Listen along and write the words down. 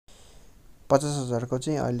50,000 को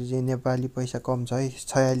चाहिँ अहिले चाहिँ नेपाली पैसा कम छ है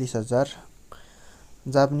 46,000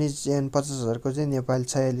 जापानिज येन 50,000 को चाहिँ नेपाली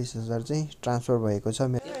 46,000 चाहिँ ट्रान्सफर भएको छ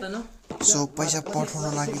सो पैसा पठाउन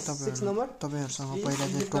लागि तपाईहरुसँग पहिला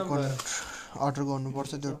चाहिँ टोकन अर्डर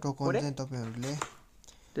गर्नुपर्छ त्यो टोकन चाहिँ तपाईहरुले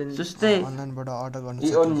अनलाइनबाट अर्डर गर्न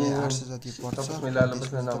सक्नुहुन्छ 800 जति पर्छ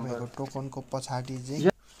तपाईको टोकनको पछाडी चाहिँ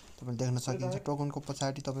तपाईले देख्न सकिन्छ टोकनको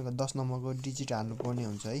पछाडी तपाईको 10 नम्बरको डिजिट हाल्नु पर्ने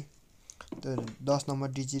हुन्छ है त्यो 10 नम्बर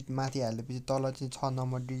डिजिट माथि हालेपछि तल चाहिँ 6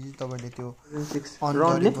 नम्बर डिजिट तपाईले त्यो अन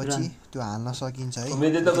गरेपछि त्यो हाल्न सकिन्छ है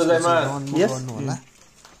गर्नु होला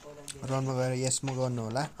रनमा गएर यसमा गर्नु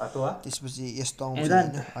होला त्यसपछि यस्तो आउँछ हैन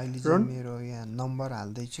अहिले चाहिँ मेरो यहाँ नम्बर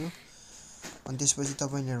हाल्दै छु अनि त्यसपछि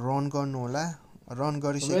तपाईले रन गर्नु होला रन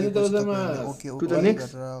गरिसकेपछि तपाईले ओके गरेर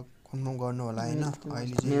कन्फर्म गर्नु होला हैन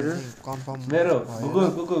अहिले चाहिँ कन्फर्म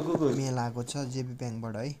मेल आएको छ जेबी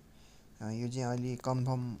बैंकबाट है यो चाहिँ अहिले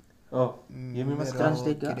कन्फर्म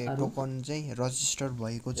टोकन चाहिँ रजिस्टर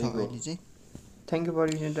भएको छ अहिले चाहिँ thank you for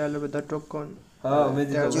using dialer with the token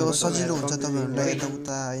जो सजिलो हुन्छ तपाईहरुलाई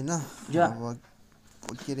यताउता हैन अब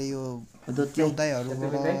के रे यो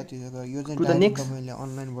उदाइहरुबाट यो चाहिँ तपाईले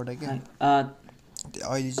अनलाइनबाट के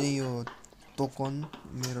अहिले चाहिँ यो टोकन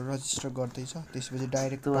मेरो रजिस्टर गर्दै छ त्यसपछि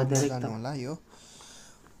डाइरेक्ट जानु होला यो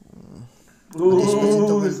त्यसपछि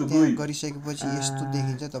तपाईले त्यहाँ गरिसकेपछि यस्तो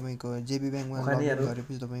देखिन्छ तपाईको जेबी बैंकमा लगइन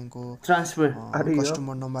गरेपछि तपाईको ट्रान्सफर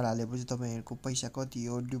कस्टमर नम्बर हालेपछि तपाईहरुको पैसा कति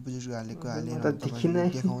हो डिपोजिट हालेको हालेर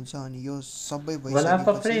देखाउँछ अनि यो सबै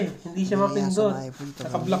भइसकेपछि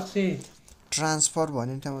ट्रान्सफर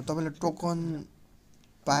भन्ने ठाउँमा तपाईले टोकन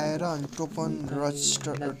पाएर अनि टोकन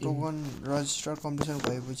रजिस्टर कम्प्लिसन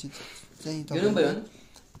भएपछि चाहिँ तपाईले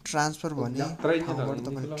ट्रान्सफर भन्ने ठाउँबाट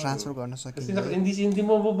तपाईले ट्रान्सफर गर्न सकिन्छ अहिले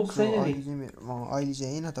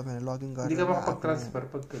चाहिँ हैन तपाईले लगइन गरेर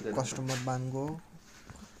कस्टमर बानको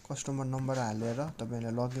कस्टमर नम्बर हालेर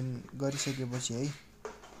तपाईले लगइन गरिसकेपछि है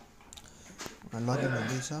लगइन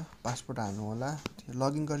हुँदैछ पासपोर्ट हाल्नु होला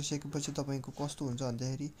लगइन गरिसकेपछि तपाईको कस्तो हुन्छ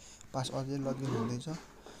भन्दाखेरि पास अझै लगइन हुँदैछ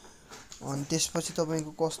अनि त्यसपछि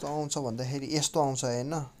तपाईको कस्तो आउँछ भन्दाखेरि यस्तो आउँछ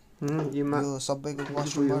हैन यो सबैको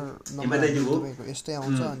कस्टमर नम्बर तपाईको यस्तै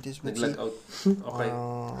आउँछ अनि त्यसपछि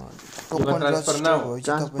टोकन रजिस्टर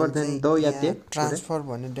भएपछि ट्रान्सफर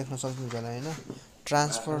भन्ने देख्न सक्नुहुन्छ होला हैन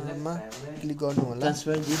ट्रान्सफरमा क्लिक गर्नु होला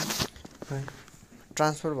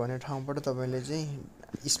ट्रान्सफर भन्ने ठाउँबाट तपाईले चाहिँ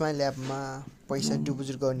स्माइल एपमा पैसा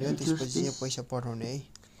डिपोजिट गर्ने हो त्यसपछि पैसा पठाउने है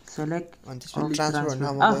सेलेक्ट अनि त्यसपछि ट्रान्सफर भन्ने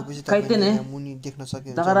ठाउँमा गएपछि तपाईले यहाँ मुनि देख्न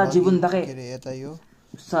सक्नुहुन्छ के रे यता यो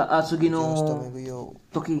आसुगिनो तपाईको यो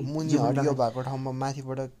मुनि हरियो भएको ठाउँमा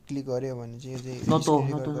माथिबाट क्लिक गर्यो भने चाहिँ यो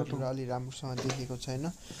चाहिँ अलि राम्रोसँग देखेको छैन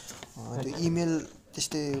त्यो इमेल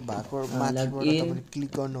त्यस्तै भएको माथिबाट तपाईले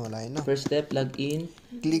क्लिक गर्नु होला हैन first step log in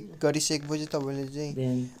click गरिसकेपछि तपाईले चाहिँ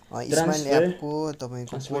स्माइल एपको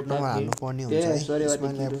तपाईको कोड नम्बर हाल्नु पर्ने हुन्छ है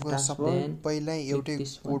स्माइल एपको सबैलाई एउटै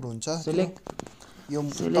कोड हुन्छ यो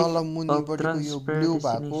तल मुनिपटिको यो ब्लू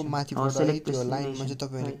भएको माथिबाट है त्यो लाइनमा चाहिँ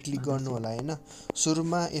तपाईहरुले क्लिक गर्नु होला हैन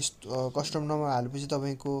सुरुमा यस्तो कस्टमर नम्बर हालेपछि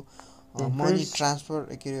तपाईको मनी ट्रान्सफर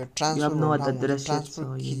के रे ट्रान्सफरमा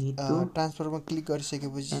क्लिक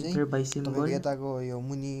गरिसकेपछि चाहिँ तपाईको यताको यो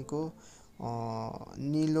मुनिको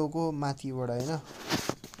नीलोको माथिबाट हैन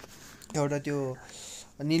एउटा त्यो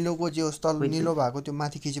नीलोको जो तल नीलो भएको त्यो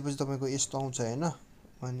माथि खिचेपछि तपाईको यस्तो आउँछ हैन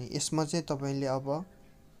अनि यसमा चाहिँ तपाईले अब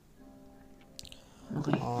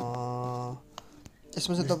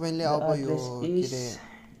यसमा चाहिँ तपाईले अब यो के रे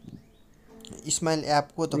स्माइल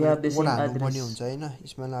एपको तपाईले कोड हाल्नु पर्ने हुन्छ हैन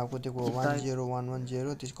स्माइल एपको त्यो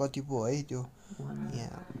 10110 त्यस कति पो है त्यो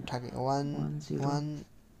यहाँ ठ्याक्कै 11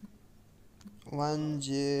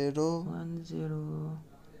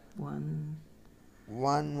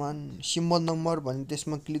 सिम्बल नम्बर भन्ने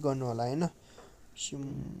त्यसमा क्लिक गर्नु होला हैन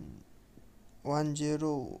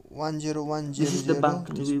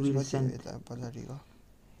 101010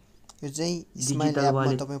 यो चाहिँ स्माइल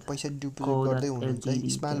एपमा तपाई पैसा डिपोजिट गर्दै हुनुहुन्छ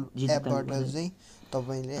स्माइल एपबाट चाहिँ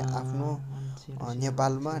तपाईले आफ्नो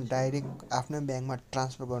नेपालमा डाइरेक्ट आफ्नो बैंकमा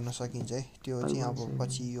ट्रान्सफर गर्न सकिन्छ है त्यो चाहिँ अब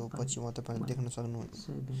पछि म तपाईले देख्न सक्नुहुन्छ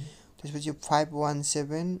त्यसपछि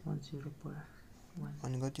 517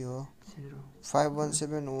 अनि कति हो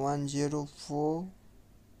 517104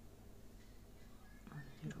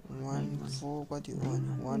 14 कति हो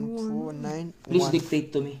 149 प्लिज डिक्टेट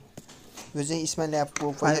टु मी यो चाहिँ स्माइल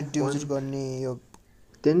एपको पैसा डिपोजिट गर्ने यो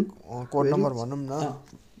 10 कोड नम्बर भनौं न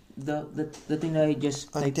the thing I just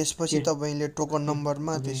अनि त्यसपछि तपाईले टोकन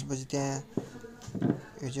नम्बरमा त्यसपछि त्यहाँ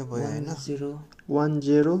यो चाहिँ भयो हैन 10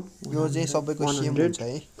 यो चाहिँ सबैको सेम हुन्छ है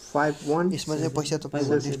 51 यसमा चाहिँ पैसा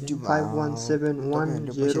तपाईले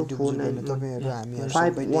 51710499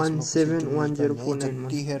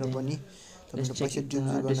 51710499 लेखेर पनि तपाईले check पैसा it, the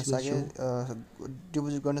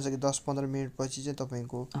डिपोजिट गर्न सके 10-15 मिनेट पछि चाहिँ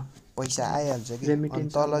तपाईको पैसा आइहाल्छ कि अनि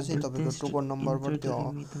Remittance तल amount, चाहिँ तपाईको टोकन नम्बरबाट त्यो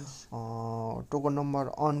टोकन नम्बर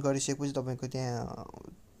अन गरिसकेपछि तपाईको त्यहाँ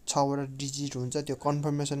 6 वटा डिजिट हुन्छ त्यो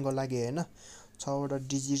कन्फर्मेसनको लागि हैन 6 वटा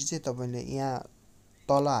डिजिट चाहिँ तपाईले यहाँ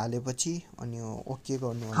तल हालेपछि अनि ओके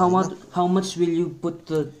गर्नु होला How much will you put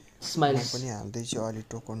the smiles? पनि हाल्दै छु अलि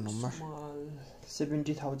टोकन नम्बर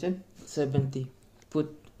 70,000. 70. Put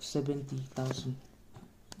 70,000.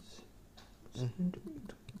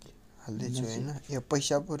 हाल्दै छु हैन यो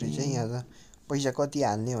पैसा पो रहेछ यहाँ त पैसा कति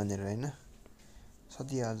हाल्ने भनेर हैन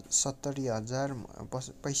 70,000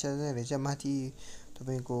 पैसा चाहिँ रहेछ माथि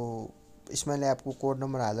तपाईको स्माइल एपको कोड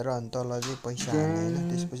नम्बर हालेर अनि तल चाहिँ पैसा हाल्ने हैन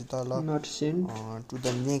त्यसपछि तल Not sent. To the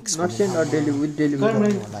next Not sent or with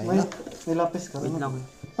delivery. होला हैन Wait now.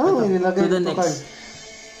 To the next.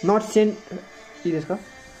 Not sent. This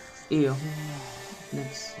Iyo.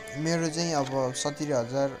 Next. मेरो चाहिँ अब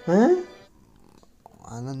 70,000 Huh?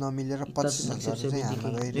 हाल्न नमिलेर It doesn't 25,000 accept चाहिँ हाल्न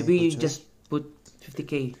 70k. गइरहेको Maybe you छु just put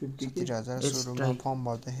 50k. 70,000 Let's सुरुमा try. फर्म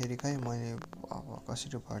भर्दाखेरि खै मैले अब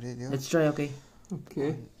कसरी भरे त्यो Let's try, okay?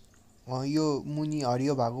 Okay. यो मुनि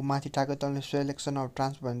हरियो भएको माथि टाको तलले सेलेक्सन अफ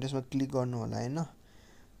ट्रान्सफर भन्ने त्यसमा क्लिक गर्नु होला हैन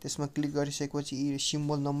त्यसमा क्लिक गरिसकेपछि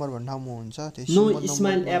सिम्बल नम्बर भन्ने ठाउँमा हुन्छ त्यो No symbol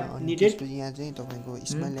Ismail app needed. यहाँ चाहिँ तपाईको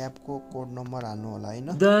स्माइल एपको कोड नम्बर हाल्नु होला हैन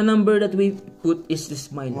The number that we put is the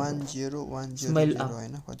smile. 10100 Smile up.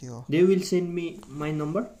 हैन कति हो They will send me my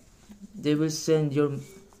number. They will send your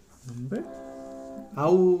number.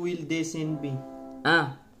 How will they send me?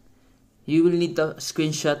 You will need the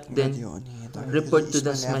screenshot then कति हो नि report to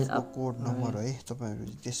the smile एपको app. Code number है तपाईहरु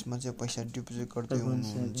त्यसमा चाहिँ पैसा डिपोजिट गर्दै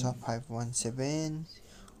हुनुहुन्छ 517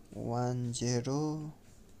 10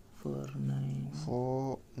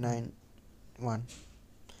 491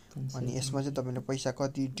 अनि यसमा चाहिँ तपाईले पैसा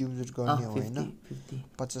कति डिपोजिट गर्ने हो हैन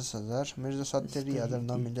 50,000 मेरो त 70,000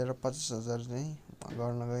 नमिलेर 50,000 चाहिँ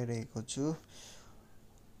गर्न गइरहेको छु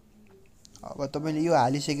अब तपाईले यो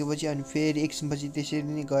हालिसकेपछि अनि फेरि एकछिनपछि त्यसरी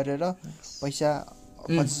नै गरेर पैसा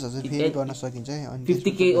 50,000 फेरि गर्न सकिन्छ है अनि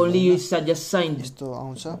 50k only you just signed. यस्तो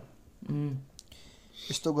आउँछ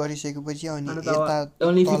यस्तो गरिसकेपछि अनि अनि त यता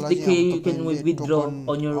only तल 50k चाहिँ you can तपाईले withdraw token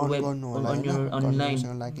on your on web गर्नु होला on हैन, your online.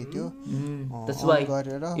 कन्फर्मेसनको लागि त्यो That's अन why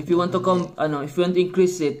गरेर if you want to come if you want to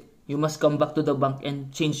increase it, you must come back to the bank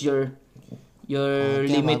and change your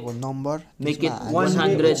limit. Number Make it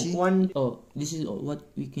 100. 100. Oh, this is what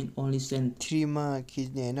we can only send. 3 मा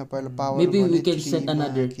खिच्ने हैन पहिला power Maybe we can send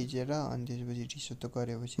another. खिचेर अनि त्यसपछि रिसोतो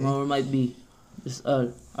गरेपछि Or might be just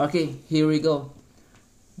okay, here we go.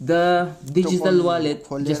 The digital wallet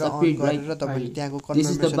just appeared, right? तपाईले त्यहाँको This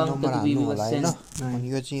is the confirmation bank number that we हाल्नु will होला हैन send. अनि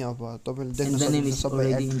यो चाहिँ अब तपाईले देख्न And the name सक्नुहुन्छ is सबै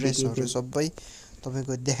already एड्रेसहरु indicated. सबै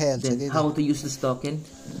तपाईको देखाइहाल्छ Then के how to use this token?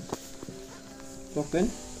 Token.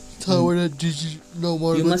 छवटा डिजिट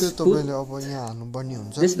नम्बर You must चाहिँ तपाईले अब यहाँ हाल्नु पर्ने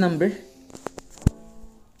हुन्छ This number,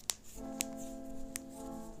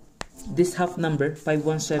 this half number How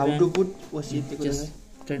 517. to put was it? Just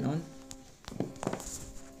turn on,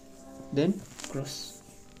 Then cross.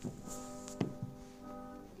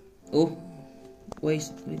 Oh, why is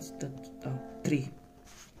that? Oh, 3.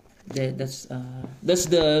 That's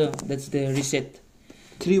the reset.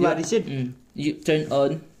 3 bar reset. You turn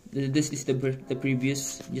on. This is the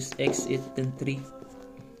previous. Just X it, then 3,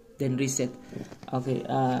 then reset. Okay.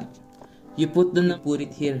 You put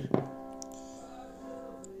it here.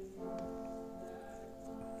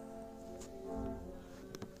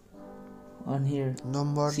 On here.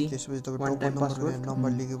 Number See? त्यसपछि तपाईँ One token time password. Number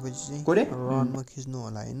लेखेपछि चाहिँ Correct? रनमा खिच्नु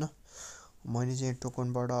होला हैन मैले चाहिँ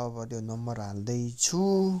टोकनबाट अब त्यो नम्बर हाल्दै छु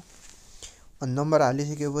अनि नम्बर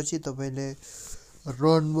हालिसकेपछि तपाईले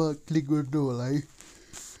रनमा क्लिक गर्नु होला है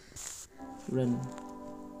Run.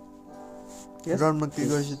 Yes. रनमा क्लिक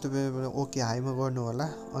गरेपछि तपाईले ओके हाईमा गर्नु होला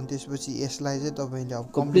अनि त्यसपछि यसलाई चाहिँ तपाईले अब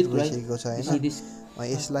Complete, कम्प्लिट right? भइसकेको छ You हैन see this?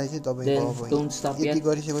 यसलाई चाहिँ Then तपाईको don't stop अब यति yet.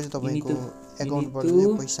 गरिसकेपछि तपाईँको you एकाउन्टबाट need चाहिँ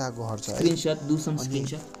to पैसा घट्छ है Screenshot. Do some अनि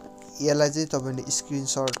screenshot. यसलाई चाहिँ तपाईले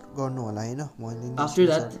स्क्रिनशट गर्नु होला हैन मैले नि After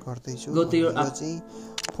that, स्क्रिनशट गर्दै छु go to your यो app. चाहिँ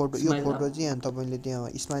फोटो यो Smile फोटो app. चाहिँ अनि तपाईले त्यहाँ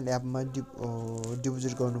स्माइल एपमा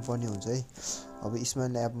डिपोजिट गर्नुपर्ने हुन्छ है अब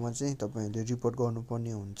स्माइल एपमा चाहिँ तपाईले रिपोर्ट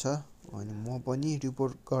गर्नुपर्ने हुन्छ अनि म पनि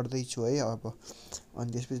रिपोर्ट गर्दै छु है अब अनि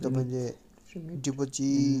त्यसपछि तपाईले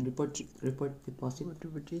डिपोजिट Report deposit.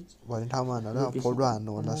 भन्ने ठाउँमा हालेर फोटो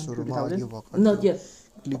हाल्नु होला सुरुमा अघि भर्खर Not yet.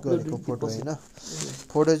 क्लिक गरेको फोटो हैन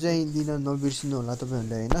फोटो चाहिँ दिन नबिर्सिनु होला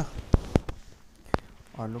तपाईहरुले हैन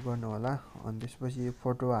हल्लो गर्नु होला अनि त्यसपछि यो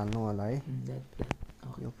फोटो हाल्नु होला है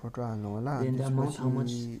यो फोटो हाल्नु होला अनि Then the amount, how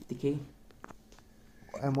much? त्यसपछि TK?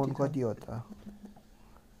 अमाउन्ट कति हो त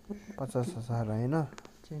 50,000 हैन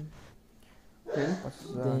Then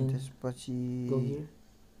 50,000 त्यसपछि go here.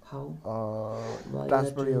 How?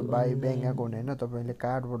 ट्रान्सफर यो by Bilateral bank online. Account होइन तपाईँले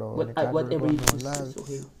कार्डबाट हो भने Whatever कार्डबाट you गर्नु choose, होला it's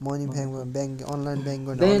okay. Money bank online bank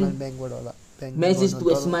गर्ने Then अनलाइन ब्याङ्कबाट होला bank message to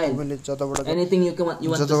a smile. तपाईँले जताबाट Anything you want to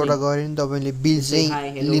जताबाट say. गरे नि तपाईँले बिल Say चाहिँ hi,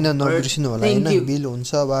 hello, लिन or नबिर्सिनु होला thank होइन you. बिल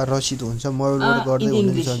हुन्छ वा रसिद हुन्छ मोबाइलबाट In गर्दै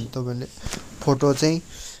हुनुहुन्छ English. भने तपाईँले फोटो चाहिँ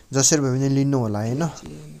जसरी भए पनि लिनु होला होइन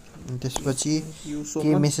अनि त्यसपछि You so के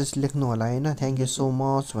much. मेसेज लेख्नु होला होइन थ्याङ्क यू सो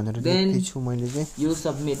मच भनेर Then लेखेको छु मैले चाहिँ You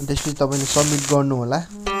submit. अनि त्यसपछि तपाईँले सबमिट गर्नु होला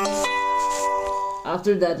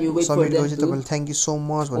After that, you wait for submit them गरेपछि to. तपाईँले थ्याङ्क यू सो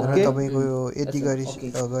मच भनेर Okay. तपाईँको यो यति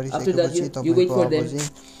Okay. After that, गरिसकेपछि you wait तपाईँको for अब them चाहिँ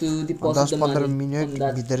to deposit 10-15 the money on minute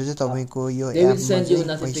that. भित्र चाहिँ तपाईँको यो They will एपमा send you चाहिँ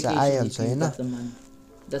पैसा notification आइहाल्छ if you होइन got the money.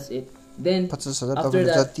 That's it. Then 50,000 after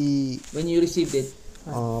तपाईँले that, जति when you received it,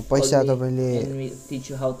 पैसा call me तपाईँले and we teach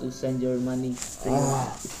you how to send your money to your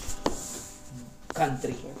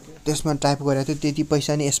country. त्यसमा type गरेको थियो त्यति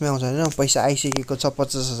पैसा नि यसमै आउँछ होइन पैसा आइसकेको छ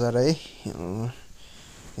 50,000 है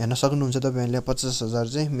हेर्न सक्नुहुन्छ तपाईँहरूले 50,000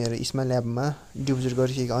 चाहिँ मेरो स्माइल एपमा डिपोजिट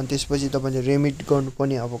गरिसकेको अनि त्यसपछि तपाईँले रेमिट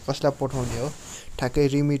गर्नुपर्ने अब कसलाई पठाउने हो ठ्याक्कै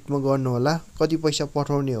रिमिटमा गर्नु होला कति पैसा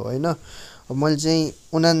पठाउने हो होइन अब मैले चाहिँ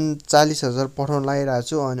 39,000 पठाउन लागिरहेको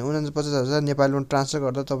छु अनि 49,000 नेपालीमा ट्रान्सफर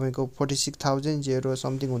गर्दा तपाईँको 46,000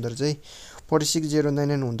 समथिङ हुँदो रहेछ है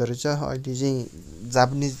 46,099 हुँदो रहेछ अहिले चाहिँ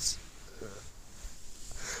जापानिज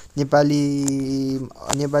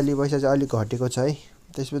नेपाली पैसा चाहिँ अलिक घटेको छ है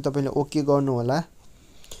त्यसपछि तपाईँले ओके गर्नु होला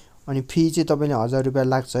अनि फी चाहिँ तपाईँले 1000 रुपियाँ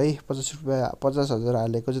लाग्छ है 50,000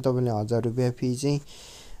 हालेको चाहिँ तपाईँले 1000 रुपियाँ फी चाहिँ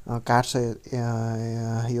काट्छ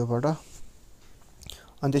योबाट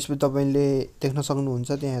अनि त्यसपछि तपाईँले देख्न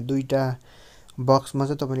सक्नुहुन्छ त्यहाँ दुईटा बक्समा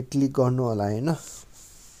चाहिँ तपाईँले क्लिक गर्नु होला होइन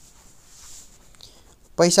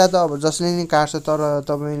पैसा त अब जसले नि काट्छ तर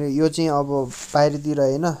तपाईँले यो चाहिँ अब बाहिरतिर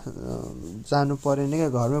होइन जानु परेन क्या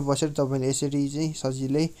घरमै बसेर तपाईँले यसरी चाहिँ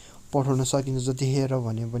सजिलै पठाउन सकिन्छ जतिखेर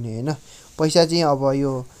भने पनि होइन पैसा चाहिँ अब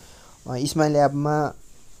यो स्माइल एपमा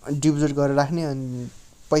डिपोजिट गरेर राख्ने अनि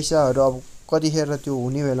पैसाहरू अब कतिखेर त्यो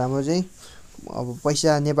हुने बेलामा चाहिँ अब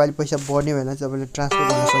पैसा नेपाली पैसा बढ्ने बेला चाहिँ तपाईँले ट्रान्सफर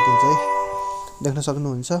गर्न सकिन्छ है देख्न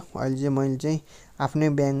सक्नुहुन्छ अहिले चाहिँ मैले चाहिँ आफ्नै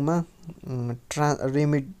ब्याङ्कमा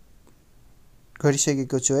रेमिट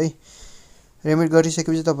गरिसकेको छु है रेमिट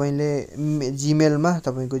गरिसकेपछि तपाईँले जिमेलमा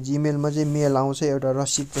तपाईँको जिमेलमा चाहिँ मेल आउँछ एउटा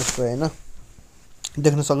रसिद जस्तो होइन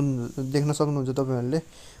देख्न सक्नुहुन्छ तपाईँहरूले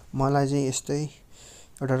मलाई चाहिँ यस्तै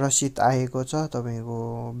एउटा रसिद आएको छ तपाईँको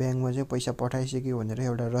ब्याङ्कमा चाहिँ पैसा पठाइसक्यो भनेर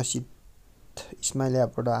एउटा रसिद स्माइल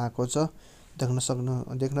एपबाट आएको छ देख्न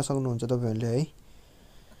सक्नुहुन्छ तपाईँहरूले है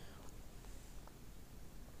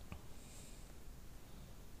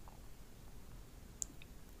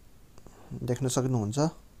देख्न सक्नुहुन्छ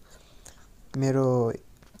मेरो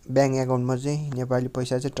ब्याङ्क एकाउन्टमा चाहिँ नेपाली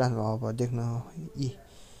पैसा चाहिँ ट्रान्सफर अब देख्न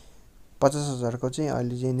 50,000 को चाहिँ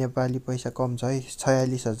अहिले चाहिँ नेपाली पैसा कम छ है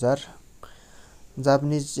 46,000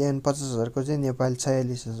 जापानिज येन 50,000 को चाहिँ नेपाली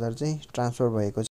 46,000 चाहिँ ट्रान्सफर भएको छ।